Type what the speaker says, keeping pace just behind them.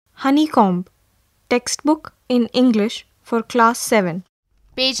Honeycomb, textbook in English for class 7.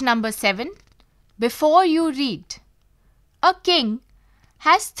 Page number 7. Before you read. A king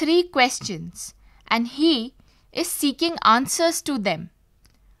has 3 questions and he is seeking answers to them.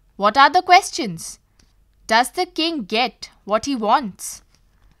 What are the questions? Does the king get what he wants?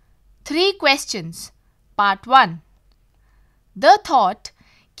 3 questions. Part 1. The thought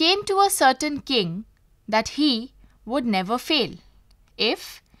came to a certain king that he would never fail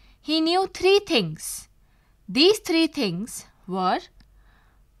if he knew 3 things. These 3 things were: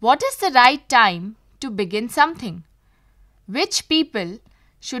 what is the right time to begin something? Which people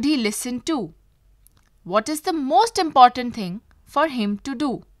should he listen to? What is the most important thing for him to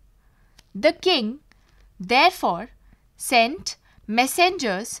do? The king, therefore, sent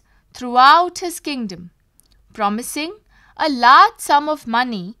messengers throughout his kingdom, promising a large sum of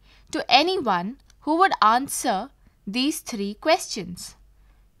money to anyone who would answer these 3 questions.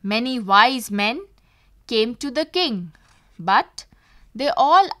 Many wise men came to the king, but they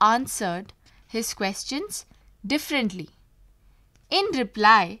all answered his questions differently. In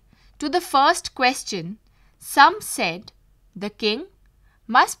reply to the first question, some said the king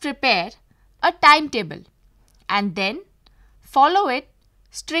must prepare a timetable and then follow it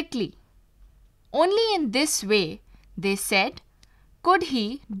strictly. Only in this way, they said, could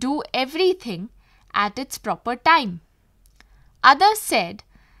he do everything at its proper time. Others said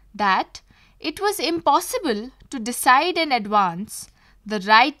that it was impossible to decide in advance the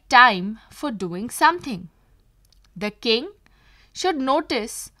right time for doing something. The king should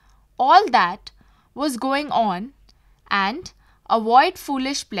notice all that was going on and avoid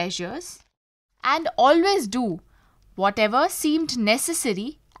foolish pleasures and always do whatever seemed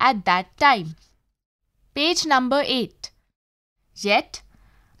necessary at that time. Page number 8. Yet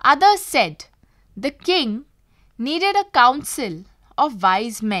others said the king needed a council of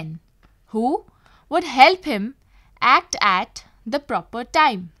wise men who would help him act at the proper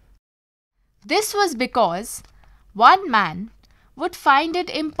time. This was because one man would find it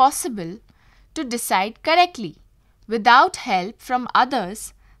impossible to decide correctly without help from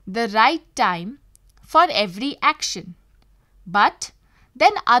others the right time for every action. But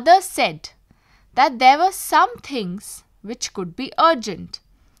then others said that there were some things which could be urgent.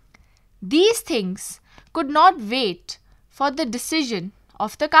 These things could not wait for the decision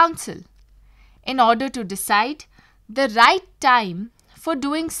of the council. In order to decide the right time for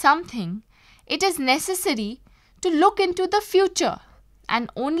doing something, it is necessary to look into the future, and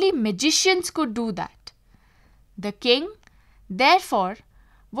only magicians could do that. The king, therefore,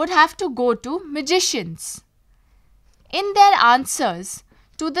 would have to go to magicians. In their answers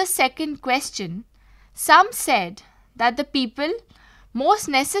to the second question, some said that the people most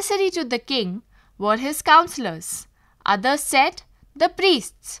necessary to the king were his counselors. Others said the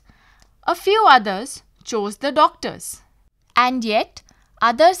priests. A few others chose the doctors. And yet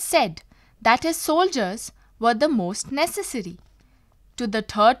others said that his soldiers were the most necessary. To the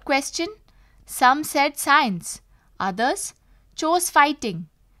third question, some said science, others chose fighting,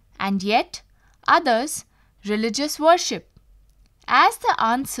 and yet others religious worship. As the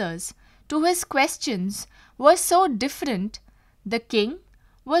answers to his questions were so different, the king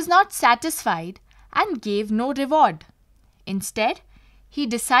was not satisfied and gave no reward. Instead, he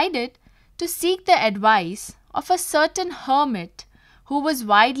decided to seek the advice of a certain hermit who was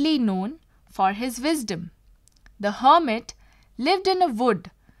widely known for his wisdom. The hermit lived in a wood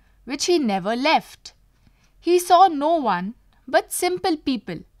which he never left. He saw no one but simple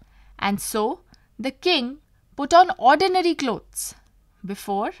people, and so the king put on ordinary clothes.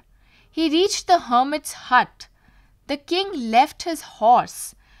 Before he reached the hermit's hut, the king left his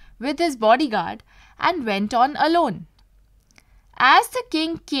horse with his bodyguard and went on alone. As the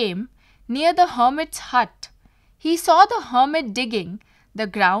king came near the hermit's hut, he saw the hermit digging the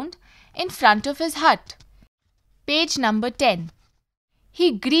ground in front of his hut. Page number 10.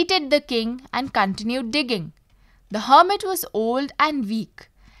 He greeted the king and continued digging. The hermit was old and weak,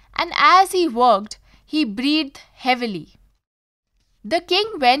 and as he worked, he breathed heavily. The king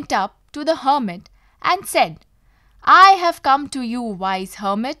went up to the hermit and said, "I have come to you, wise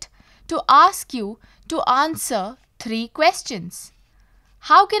hermit, to ask you to answer 3 questions.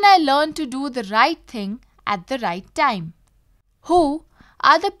 How can I learn to do the right thing at the right time? Who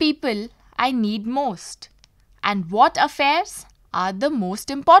are the people I need most? And what affairs are the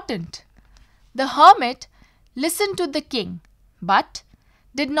most important?" The hermit listened to the king, but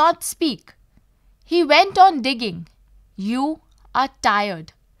did not speak. He went on digging. "You are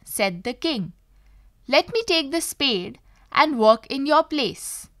tired," said the king. "Let me take the spade and work in your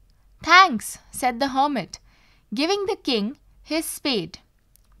place." "Thanks," said the hermit, giving the king his spade.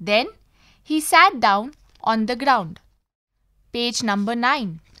 Then he sat down on the ground. Page number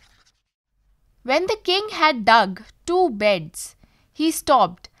 9. When the king had dug 2 beds, he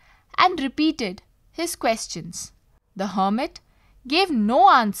stopped and repeated his questions. The hermit gave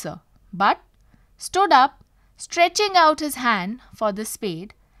no answer, but stood up, stretching out his hand for the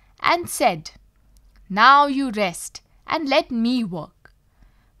spade, and said, "Now you rest and let me work."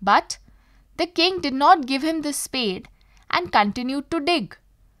 But the king did not give him the spade and continued to dig.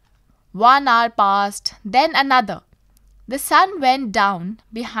 1 hour passed, then another. The sun went down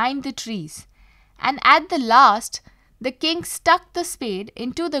behind the trees, and at the last the king stuck the spade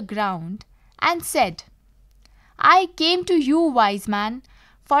into the ground and said, "I came to you, wise man,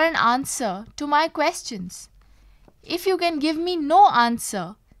 for an answer to my questions. If you can give me no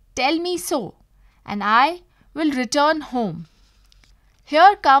answer, tell me so, and I will return home."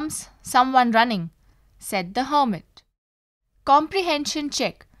 "Here comes someone running," said the hermit. Comprehension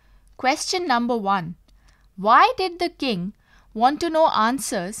check. Question number 1. Why did the king want to know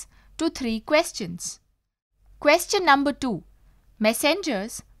answers to 3 questions? Question number 2.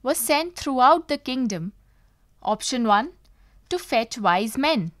 Messengers were sent throughout the kingdom. Option 1. To fetch wise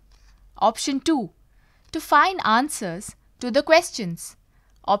men. Option 2. To find answers to the questions.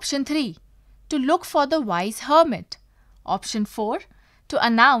 Option 3. To look for the wise hermit. Option 4. To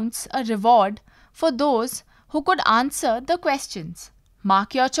announce a reward for those who could answer the questions.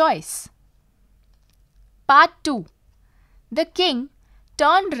 Mark your choice. Part 2. The king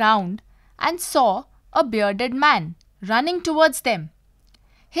turned round and saw a bearded man running towards them.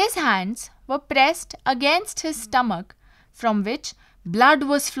 His hands were pressed against his stomach, from which blood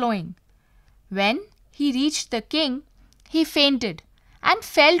was flowing. When he reached the king, he fainted and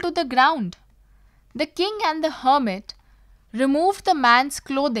fell to the ground. The king and the hermit removed the man's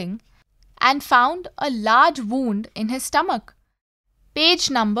clothing and found a large wound in his stomach. Page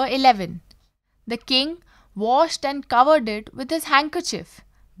number 11. The king washed and covered it with his handkerchief,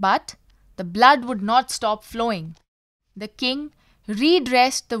 but the blood would not stop flowing. The king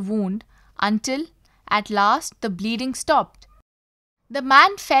redressed the wound until at last the bleeding stopped. The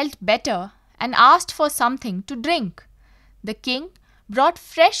man felt better and asked for something to drink. The king brought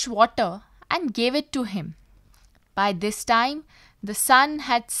fresh water and gave it to him. By this time the sun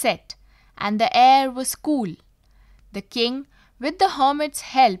had set and the air was cool. The king, with the hermit's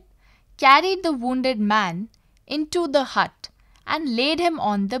help, carried the wounded man into the hut and laid him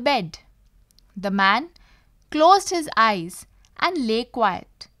on the bed. The man closed his eyes and lay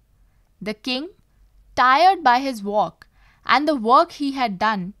quiet. The king, tired by his walk and the work he had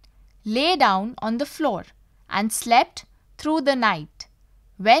done, lay down on the floor and slept through the night.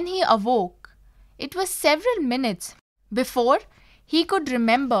 When he awoke, it was several minutes before he could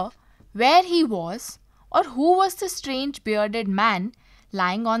remember where he was or who was the strange bearded man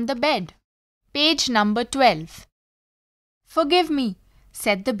lying on the bed. Page number 12. "Forgive me,"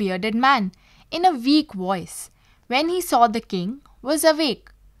 said the bearded man in a weak voice when he saw the king was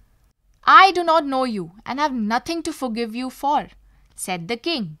awake. "I do not know you and have nothing to forgive you for," said the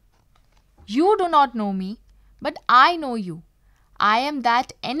king. "You do not know me, but I know you. I am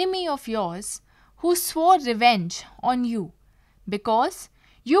that enemy of yours who swore revenge on you because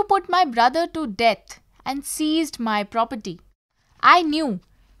you put my brother to death and seized my property. I knew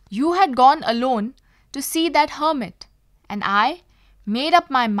you had gone alone to see that hermit, and I made up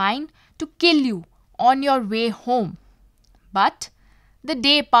my mind to kill you on your way home. But the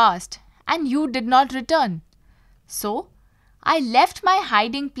day passed and you did not return. So I left my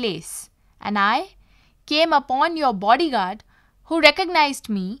hiding place and I came upon your bodyguard who recognized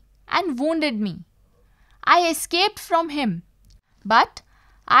me and wounded me. I escaped from him, but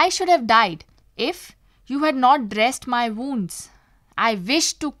I should have died if you had not dressed my wounds. I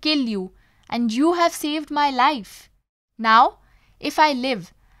wished to kill you and you have saved my life. Now, if I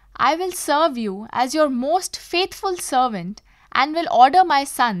live, I will serve you as your most faithful servant and will order my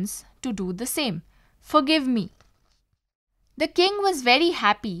sons to do the same. Forgive me." The king was very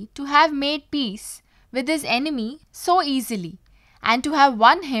happy to have made peace with his enemy so easily and to have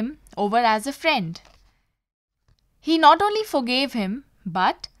won him over as a friend. He not only forgave him,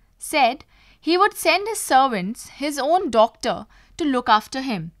 but said he would send his servants his own doctor to look after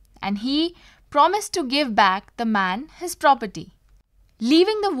him, and he promised to give back the man his property.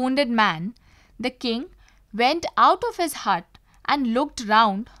 Leaving the wounded man, the king went out of his hut and looked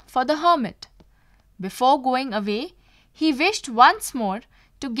round for the hermit. Before going away, he wished once more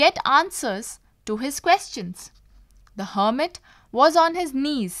to get answers to his questions. The hermit was on his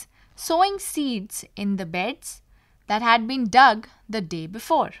knees sowing seeds in the beds that had been dug the day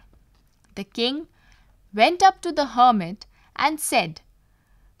before. The king went up to the hermit and said,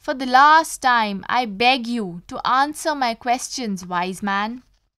 For the last time, I beg you to answer my questions, wise man.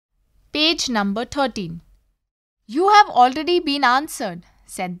 Page number 13. You have already been answered,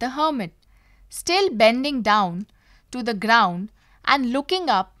 said the hermit, still bending down to the ground and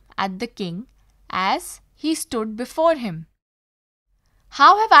looking up at the king as he stood before him.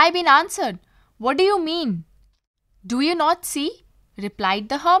 How have I been answered? What do you mean? Do you not see? Replied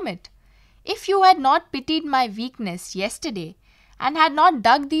the hermit. If you had not pitied my weakness yesterday and had not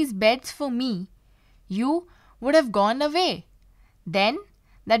dug these beds for me, you would have gone away. Then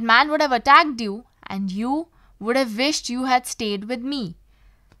that man would have attacked you and you would have wished you had stayed with me.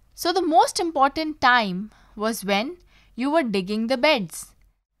 So the most important time was when you were digging the beds.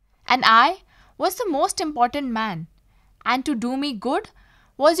 And I was the most important man, and to do me good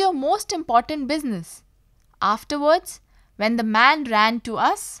was your most important business. Afterwards, when the man ran to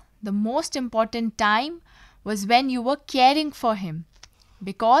us, the most important time was when you were caring for him,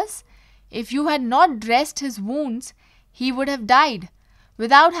 because if you had not dressed his wounds, he would have died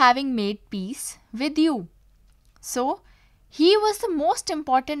without having made peace with you. So, he was the most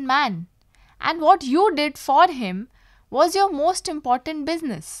important man, and what you did for him was your most important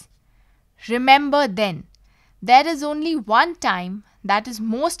business. Remember then, there is only one time that is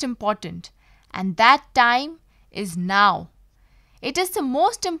most important, and that time is now. It is the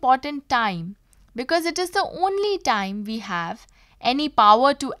most important time because it is the only time we have any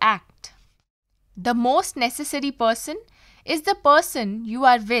power to act. The most necessary person is the person you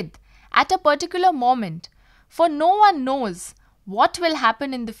are with at a particular moment, for no one knows what will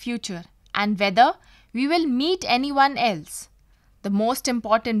happen in the future and whether we will meet anyone else. The most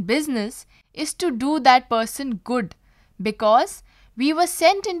important business is to do that person good, because we were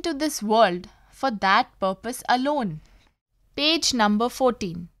sent into this world for that purpose alone. Page number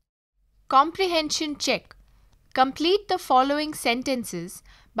 14. Comprehension check. Complete the following sentences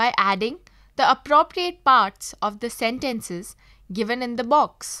by adding the appropriate parts of the sentences given in the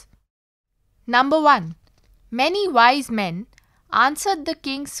box. Number 1. Many wise men answered the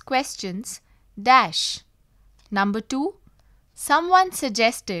king's questions dash. Number 2. Someone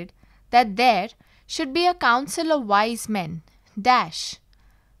suggested that there should be a council of wise men dash.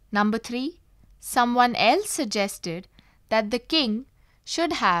 Number 3. Someone else suggested that the king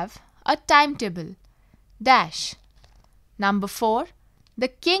should have a timetable dash. Number 4. The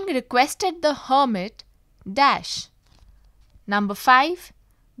king requested the hermit dash. Number 5.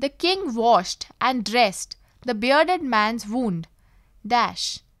 The king washed and dressed the bearded man's wound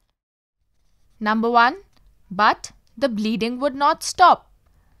dash. Number 1. But the bleeding would not stop.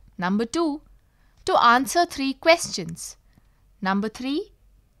 Number 2. To answer 3 questions. Number 3.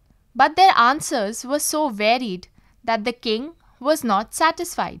 But their answers were so varied that the king was not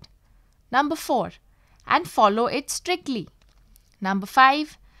satisfied. Number 4. And follow it strictly. Number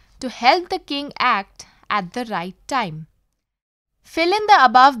 5. To help the king act at the right time. Fill in the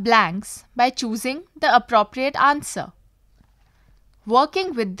above blanks by choosing the appropriate answer.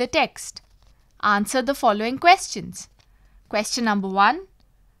 Working with the text. Answer the following questions. Question number 1.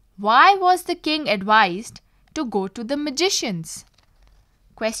 Why was the king advised to go to the magicians?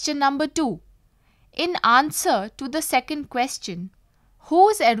 Question number 2. In answer to the second question,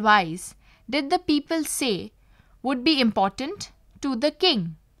 whose advice did the people say would be important to the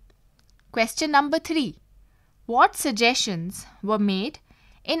king? Question number 3. What suggestions were made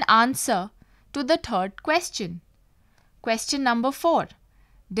in answer to the third question? Question number 4.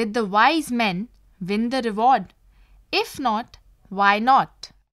 Did the wise men win the reward? If not, why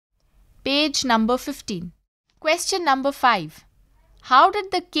not? Page number 15. Question number 5. How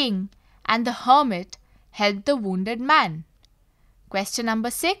did the king and the hermit help the wounded man? Question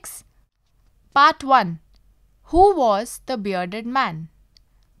number 6. Part 1. Who was the bearded man?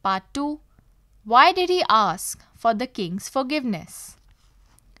 Part 2. Why did he ask for the king's forgiveness?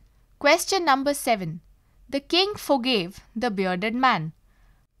 Question number 7. The king forgave the bearded man.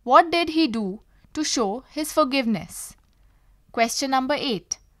 What did he do to show his forgiveness? Question number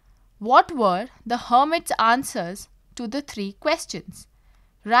 8. What were the hermit's answers to the 3 questions?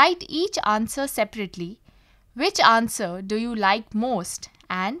 Write each answer separately. Which answer do you like most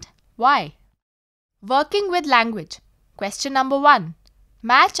and why? Working with language. Question number 1.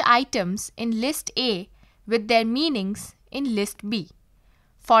 Match items in list A with their meanings in list B.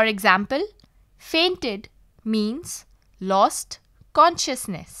 For example, fainted means lost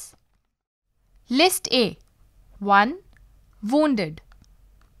consciousness. List A. 1. Wounded.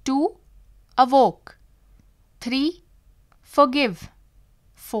 2. Awoke. 3. Forgive.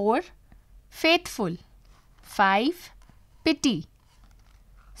 4. Faithful. 5. Pity.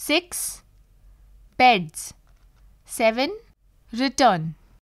 6. Beds. 7. Return.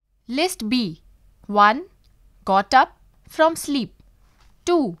 List B. 1. Got up from sleep.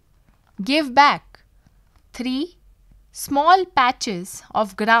 2. Give back. 3. Small patches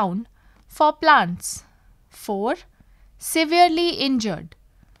of ground for plants. 4. Severely injured.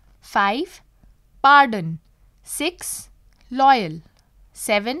 5. Pardon. 6. Loyal.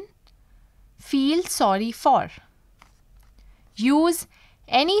 7. Feel sorry for. Use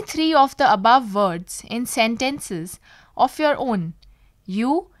any 3 of the above words in sentences of your own.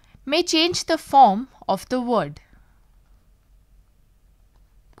 You may change the form of the word.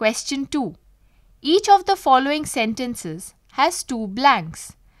 Question 2. Each of the following sentences has 2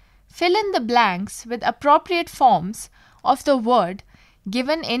 blanks. Fill in the blanks with appropriate forms of the word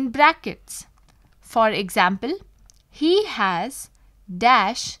given in brackets. For example, he has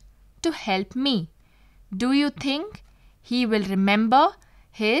dash to help me. Do you think he will remember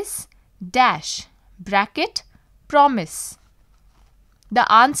his dash bracket promise? The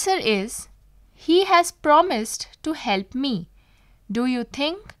answer is he has promised to help me. Do you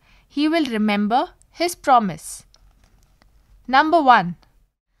think he will remember his promise? Number 1.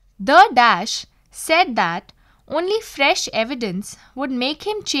 The dash said that only fresh evidence would make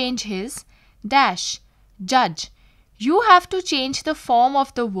him change his dash judge. You have to change the form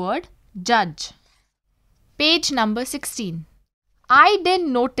of the word judge. Page number 16. I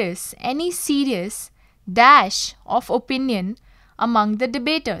didn't notice any serious dash of opinion among the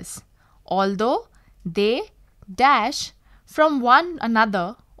debaters, although they dash from one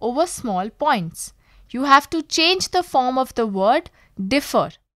another over small points. You have to change the form of the word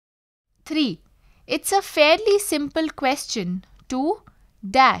differ. 3. It's a fairly simple question to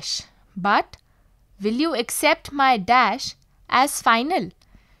dash, but will you accept my dash as final?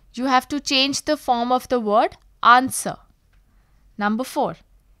 You have to change the form of the word answer. Number 4.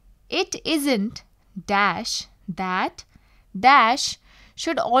 It isn't dash that dash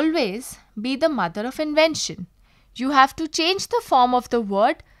should always be the mother of invention. You have to change the form of the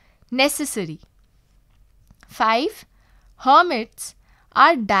word necessary. 5. Hermits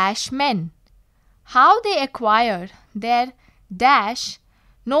are dash men. How they acquire their dash,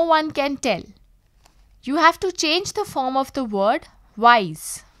 no one can tell. You have to change the form of the word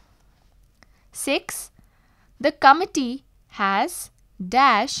wise. 6. The committee has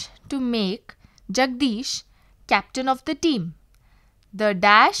dash to make Jagdish captain of the team. The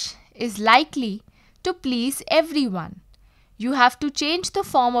dash is likely to please everyone. You have to change the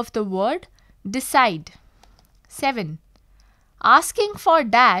form of the word decide. 7. Asking for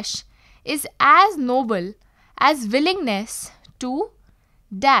dash is as noble as willingness to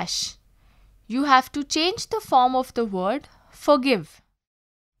dash. You have to change the form of the word forgive.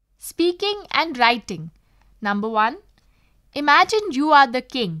 Speaking and writing. Number 1. Imagine you are the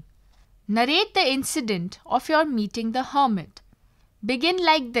king. Narrate the incident of your meeting the hermit. Begin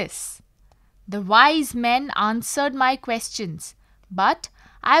like this. The wise men answered my questions, but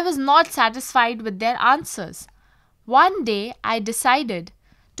I was not satisfied with their answers. One day I decided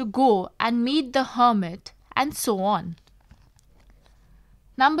to go and meet the hermit, and so on.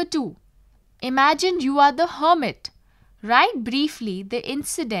 Number 2. Imagine you are the hermit. Write briefly the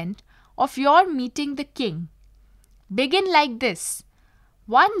incident of your meeting the king. Begin like this.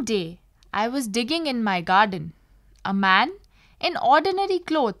 One day I was digging in my garden. A man in ordinary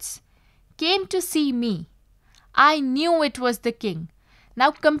clothes came to see me. I knew it was the king.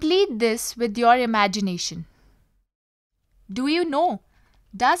 Now complete this with your imagination. Do you know,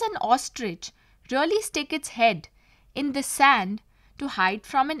 does an ostrich really stick its head in the sand to hide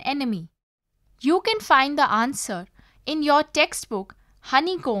from an enemy? You can find the answer in your textbook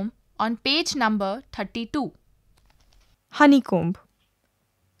Honeycomb on page number 32. Honeycomb.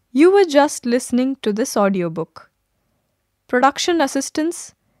 You were just listening to this audiobook. Production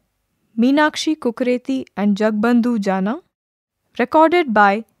assistants Meenakshi Kukreti and Jagbandhu Jana. Recorded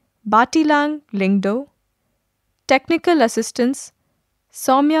by Batilang Lingdo. Technical assistants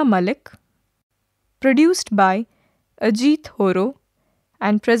Soumya Malik. Produced by Ajit Horo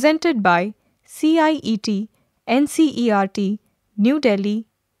and presented by CIET NCERT New Delhi,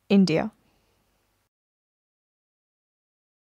 India.